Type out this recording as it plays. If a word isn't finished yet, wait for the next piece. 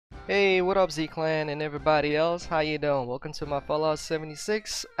Hey, what up Z-Clan and everybody else? How you doing? Welcome to my Fallout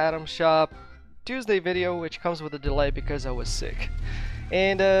 76 Atom Shop Tuesday video, which comes with a delay because I was sick.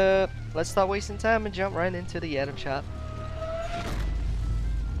 And let's stop wasting time and jump right into the Atom Shop.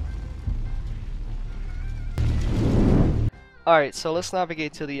 Alright, so let's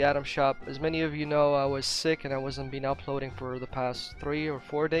navigate to the Atom Shop. As many of you know, I was sick and I wasn't been uploading for the past 3 or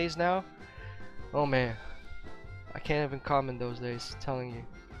 4 days now. Oh man, I can't even comment those days, telling you.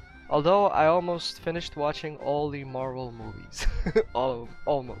 Although I almost finished watching all the Marvel movies. All of them,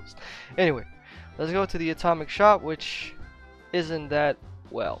 almost. Anyway, let's go to the Atomic Shop, which isn't that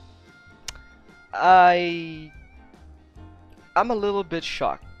well. I'm a little bit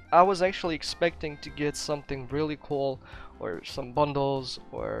shocked. I was actually expecting to get something really cool or some bundles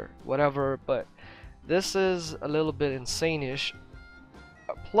or whatever, but this is a little bit insane-ish.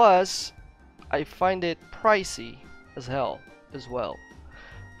 Plus, I find it pricey as hell as well.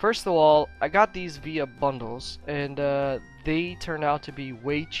 First of all, I got these via bundles, and they turn out to be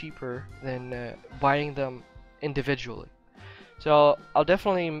way cheaper than buying them individually. So I'll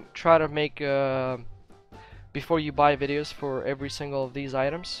definitely try to make before you buy videos for every single of these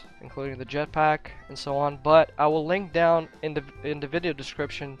items, including the jetpack and so on. But I will link down in the video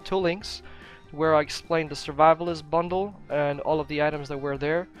description 2 links where I explain the survivalist bundle and all of the items that were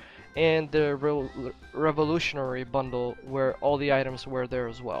there, and the revolutionary bundle where all the items were there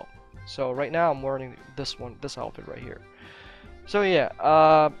as well. So right now I'm wearing this outfit right here. So yeah,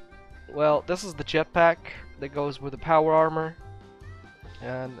 well, this is the jetpack that goes with the power armor,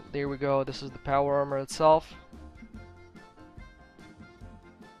 and there we go. This is the power armor itself.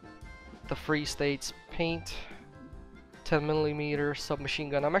 The Free States paint, 10mm submachine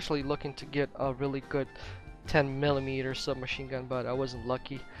gun. I'm actually looking to get a really good 10mm submachine gun, but I wasn't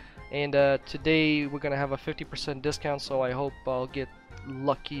lucky. And today we're gonna have a 50% discount, so I hope I'll get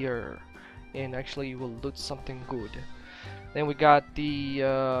luckier and actually will loot something good. Then we got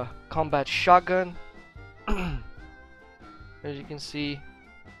the combat shotgun. As you can see,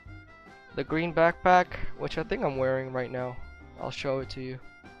 the green backpack, which I think I'm wearing right now. I'll show it to you.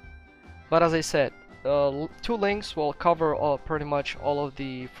 But as I said, 2 links will cover pretty much all of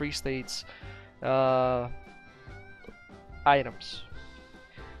the Free States items.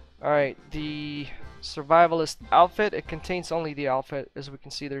 Alright, the survivalist outfit, it contains only the outfit. As we can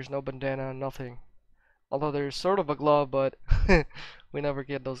see, there's no bandana, nothing. Although there's sort of a glove, but we never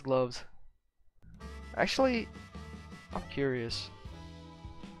get those gloves. Actually, I'm curious.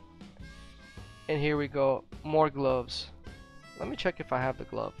 And here we go, more gloves. Let me check if I have the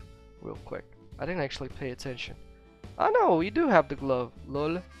glove real quick. I didn't actually pay attention. Oh no, we do have the glove.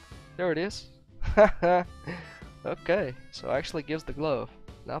 Lol. There it is. Okay, so it actually gives the glove.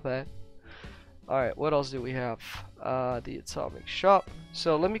 Not bad. Alright, what else do we have? The Atomic Shop.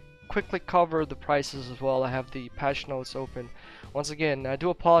 So let me quickly cover the prices as well. I have the patch notes open. Once again, I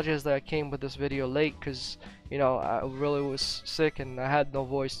do apologize that I came with this video late, because you know, I really was sick and I had no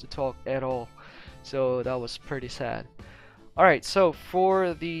voice to talk at all. So that was pretty sad. Alright, so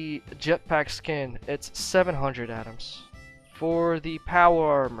for the jetpack skin, it's 700 atoms. For the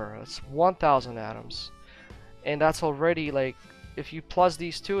power armor, it's 1000 atoms. And that's already, like, if you plus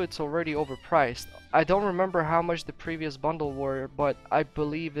these two, it's already overpriced. I don't remember how much the previous bundle were, but I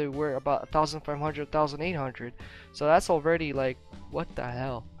believe they were about 1,500, 1,800. So that's already like, what the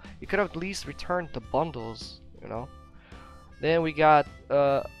hell? You could have at least returned the bundles, you know? Then we got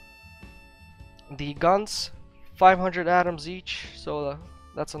the guns, 500 atoms each, so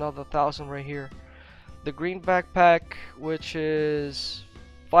that's another 1,000 right here. The green backpack, which is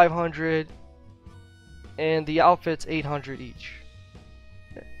 500, and the outfits 800 each.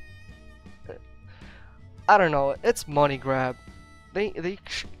 I don't know, it's money grab. They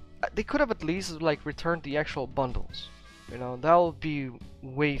could have at least like returned the actual bundles. You know, that would be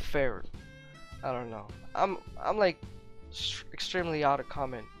way fairer. I don't know. I'm like extremely out of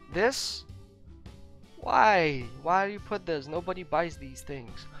comment. This? Why? Why do you put this? Nobody buys these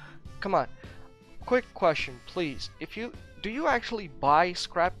things. Come on. Quick question, please. Do you actually buy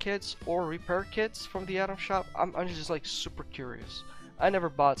scrap kits or repair kits from the Atom Shop? I'm just like super curious. I never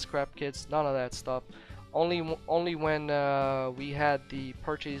bought scrap kits, none of that stuff. Only when we had the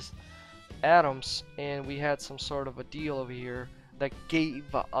purchase atoms and we had some sort of a deal over here that gave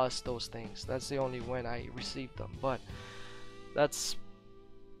us those things. That's the only when I received them. But that's,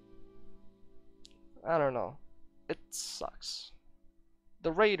 I don't know. It sucks.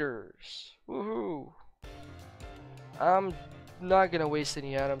 The Raiders. Woohoo! I'm not gonna waste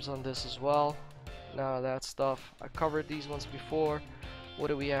any atoms on this as well. None of that stuff. I covered these ones before. What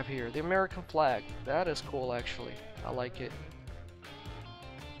do we have here? The American flag. That is cool, actually. I like it.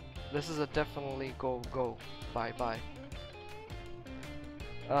 This is a definitely go. Bye.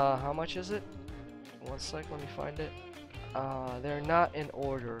 How much is it? One sec, let me find it. They're not in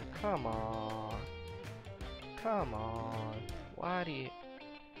order. Come on. Why do you...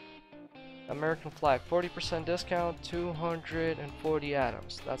 American flag, 40% discount, 240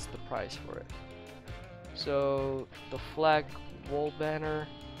 atoms. That's the price for it. So the flag wall banner,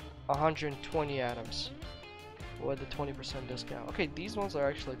 120 atoms with the 20% discount. Okay, these ones are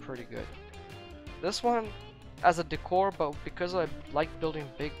actually pretty good. This one as a decor, but because I like building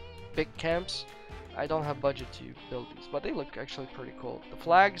big camps, I don't have budget to build these, but they look actually pretty cool. The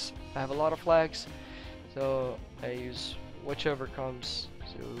flags, I have a lot of flags, so I use whichever comes.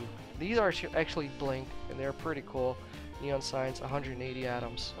 So these are actually blink, and they're pretty cool. Neon signs, 180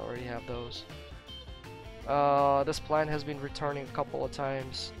 atoms, already have those. This plant has been returning a couple of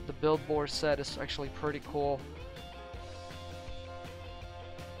times. The billboard set is actually pretty cool.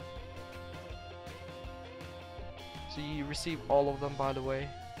 So you receive all of them, by the way,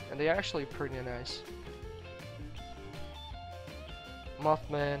 and they're actually pretty nice.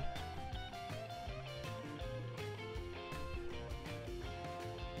 Mothman.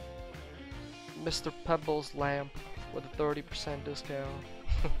 Mr. Pebble's lamp with a 30% discount.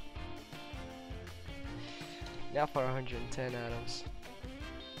 Now for 110 atoms.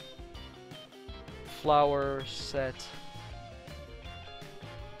 Flower set.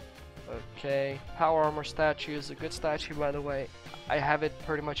 Okay, power armor statue is a good statue, by the way. I have it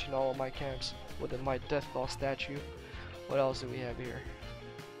pretty much in all of my camps within my deathball statue. What else do we have here?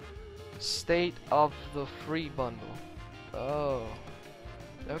 State of the Free bundle. Oh,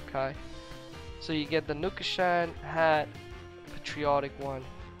 okay. So you get the Nukashan hat, patriotic one.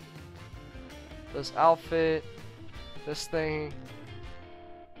 This outfit, this thing.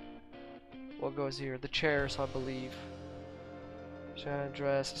 What goes here? The chairs, I believe. Shannon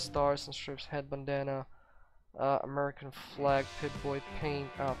dress, stars and strips, head bandana, American flag, Pip-Boy paint,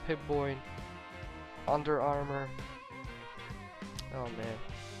 Pip-Boy Under Armour. Oh man,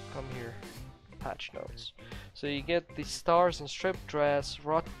 come here. Patch notes. So you get the stars and strip dress,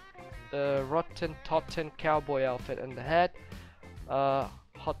 rotten top 10 cowboy outfit and the hat.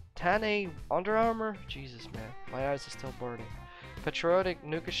 Hotane Under Armour. Jesus man, my eyes are still burning. Patriotic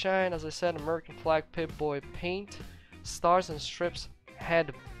Nukashine, as I said, American flag, Pip-Boy paint. Stars and strips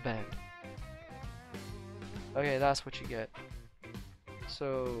headband. Okay, that's what you get.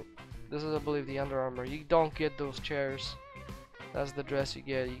 So this is, I believe, the Under Armour. You don't get those chairs. That's the dress you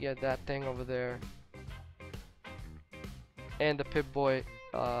get. You get that thing over there, and the Pip-Boy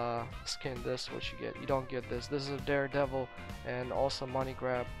skin. This is what you get. You don't get this. This is a Daredevil and also money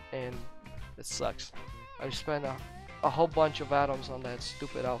grab, and it sucks. I spent a whole bunch of atoms on that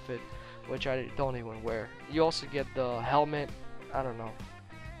stupid outfit, which I don't even wear. You also get the helmet. I don't know.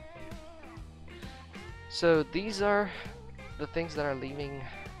 So these are the things that are leaving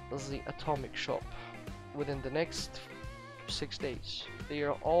the atomic shop within the next 6 days. They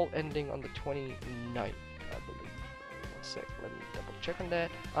are all ending on the 29th, I believe. One sec, let me double check on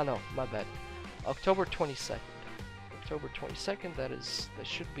that. Oh no, my bad. October 22nd. October 22nd, that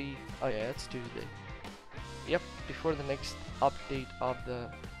should be, oh yeah, it's Tuesday. Yep, before the next update of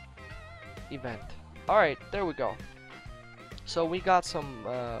the event. Alright, there we go. So we got some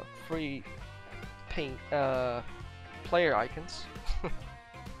free paint player icons,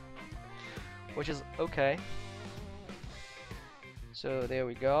 which is okay. So there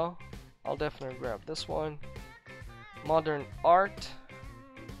we go. I'll definitely grab this one. Modern art.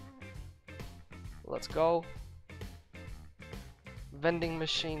 Let's go. Vending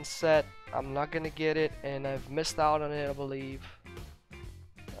machine set. I'm not gonna get it, and I've missed out on it, I believe.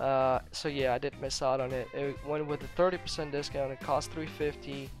 So yeah, I did miss out on it. It went with a 30% discount. It cost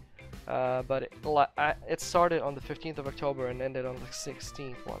 $350, but it started on the 15th of October and ended on the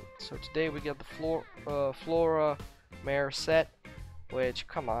 16th one. So today we get the Flora Mare set, which,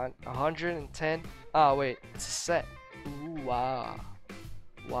 come on, 110. Ah wait, it's a set. Ooh,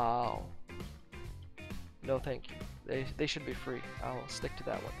 wow. No thank you. They should be free. I'll stick to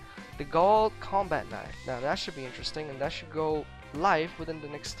that one. The gold combat knife. Now that should be interesting, and that should go live within the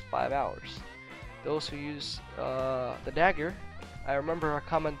next 5 hours. Those who use the dagger, I remember I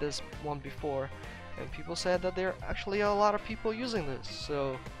commented this one before, and people said that there are actually a lot of people using this.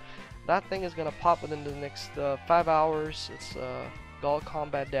 So that thing is gonna pop within the next 5 hours. It's gold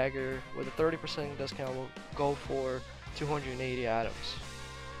combat dagger with a 30% discount. Will go for 280 atoms.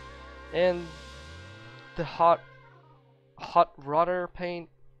 And the hot rodder paint,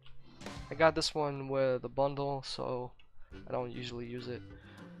 I got this one with a bundle, so I don't usually use it.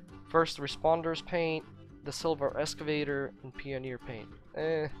 First responders paint, the silver excavator, and pioneer paint.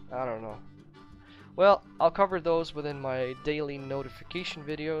 I don't Well, I'll cover those within my daily notification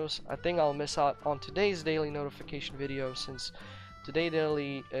videos. I think I'll miss out on today's daily notification video since today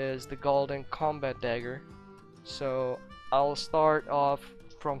daily is the Golden Combat Dagger. So I'll start off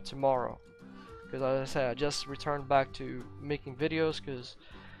from tomorrow. Because as I said, I just returned back to making videos because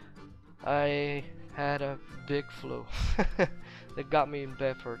I had a big flu that got me in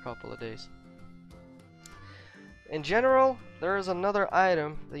bed for a couple of days. In general, there is another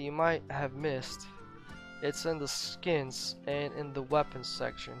item that you might have missed. It's in the skins and in the weapons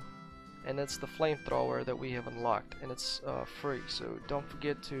section, and it's the flamethrower that we have unlocked, and it's free, so don't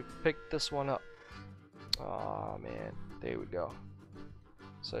forget to pick this one up. Oh man, there we go.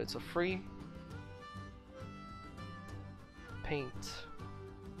 So it's a free paint,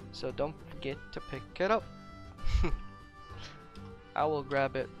 so don't forget to pick it up. I will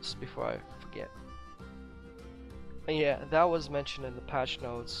grab it before I forget. And yeah, that was mentioned in the patch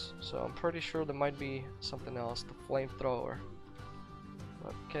notes, so I'm pretty sure there might be something else. The flamethrower.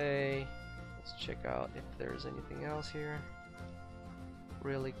 Okay, let's check out if there's anything else here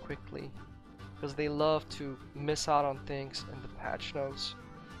really quickly, because they love to miss out on things in the patch notes.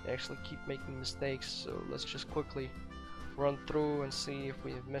 They actually keep making mistakes, so let's just quickly run through and see if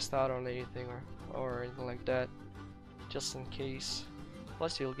we have missed out on anything or anything like that, just in case.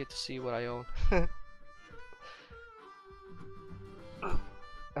 Plus you'll get to see what I own.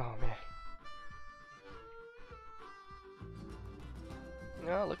 Oh man.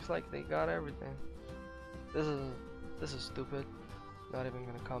 No, looks like they got everything. This is stupid. Not even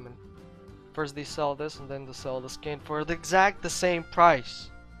gonna comment. First they sell this and then they sell the skin for the exact same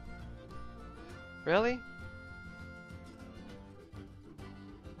price. Really?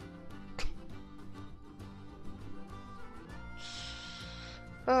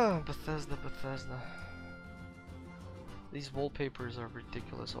 Oh, Bethesda. These wallpapers are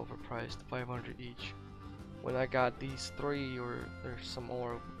ridiculous, overpriced, 500 each. When I got these 3, or there's some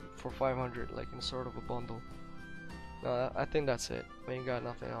more for 500, like in sort of a bundle. No, I think that's it. We ain't got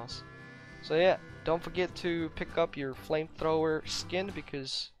nothing else. So yeah, don't forget to pick up your flamethrower skin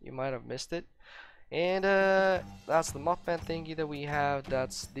because you might have missed it. And that's the Mothman thingy that we have.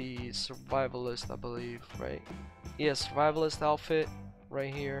 That's the survivalist, I believe, right? Yes, survivalist outfit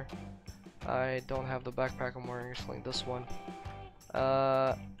right here. I don't have the backpack I'm wearing, just like this one.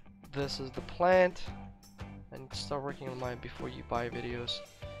 This is the plant, and start working on my before you buy videos.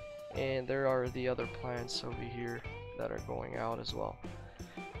 And there are the other plants over here that are going out as well.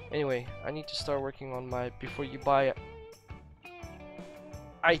 Anyway, I need to start working on my before you buy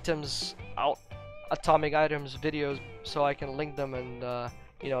items out, atomic items videos, so I can link them, and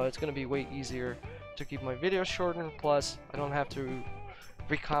you know, it's gonna be way easier to keep my videos shorter. Plus, I don't have to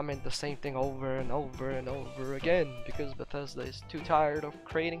recomment the same thing over and over and over again because Bethesda is too tired of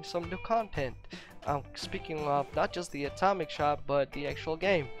creating some new content. I'm speaking of not just the Atomic Shop, but the actual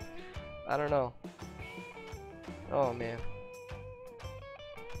game. I don't know. Oh man.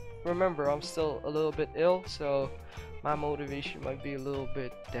 Remember, I'm still a little bit ill, so my motivation might be a little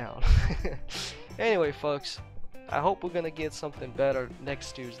bit down. Anyway, folks, I hope we're gonna get something better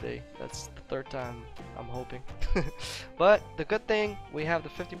next Tuesday. That's the 3rd time I'm hoping. But the good thing, we have the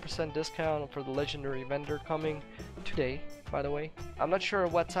 50% discount for the legendary vendor coming today, by the way. I'm not sure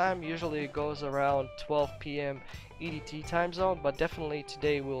what time. Usually it goes around 12 p.m. EDT time zone, but definitely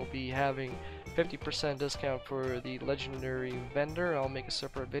today we'll be having 50% discount for the legendary vendor. I'll make a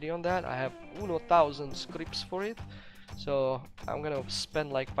separate video on that. I have 1,000 scripts for it. So I'm gonna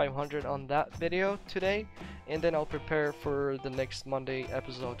spend like 500 on that video today, and then I'll prepare for the next Monday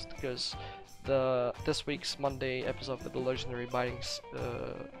episode, because this week's Monday episode for the legendary biting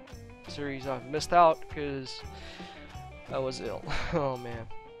series I've missed out because I was ill. Oh man.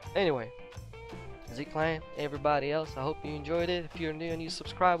 Anyway, Z-Clan, everybody else, I hope you enjoyed it. If you're new and you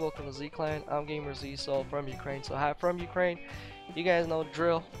subscribe, welcome to Z-Clan. I'm Gamer Z Soul from Ukraine, so hi from Ukraine. You guys know the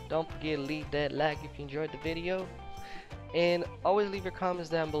drill. Don't forget to leave that like if you enjoyed the video. And always leave your comments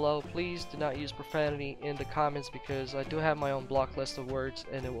down below. Please do not use profanity in the comments because I do have my own block list of words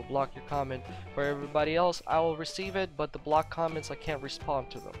and it will block your comment. For everybody else, I will receive it, but the block comments, I can't respond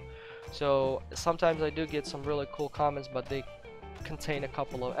to them. So sometimes I do get some really cool comments, but they contain a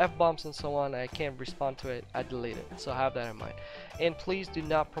couple of F-bombs and so on. I can't respond to it. I delete it. So have that in mind. And please do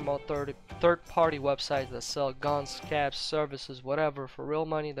not promote third-party websites that sell guns, caps, services, whatever for real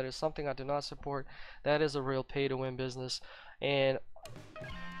money. That is something I do not support. That is a real pay-to-win business, and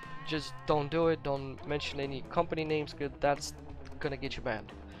just don't do it. Don't mention any company names because that's gonna get you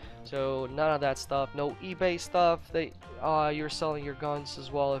banned. So none of that stuff. No eBay stuff. You're selling your guns as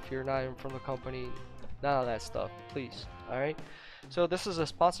well if you're not even from the company. None of that stuff, please. All right. So this is a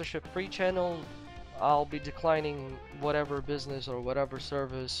sponsorship-free channel. I'll be declining whatever business or whatever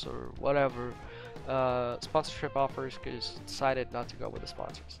service or whatever sponsorship offers because decided not to go with the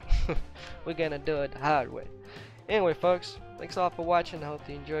sponsors. We're gonna do it the hard way. Anyway, folks, thanks all for watching. I hope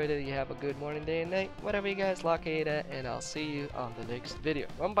you enjoyed it. You have a good morning, day, and night, whatever you guys locate at, and I'll see you on the next video.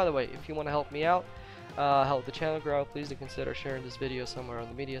 By the way, if you want to help me out, help the channel grow, please do consider sharing this video somewhere on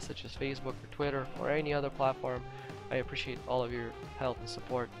the media such as Facebook or Twitter or any other platform. I appreciate all of your help and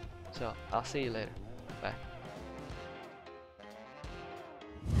support. So I'll see you later. Bye.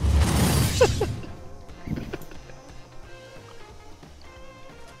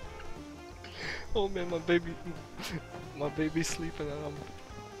 Oh man, my baby's sleeping and I'm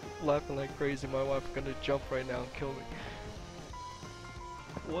laughing like crazy. My wife's gonna jump right now and kill me.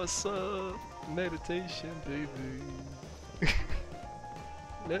 What's up? Meditation, baby.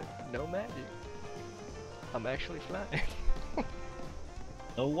 No magic. I'm actually flying.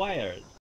 No wires.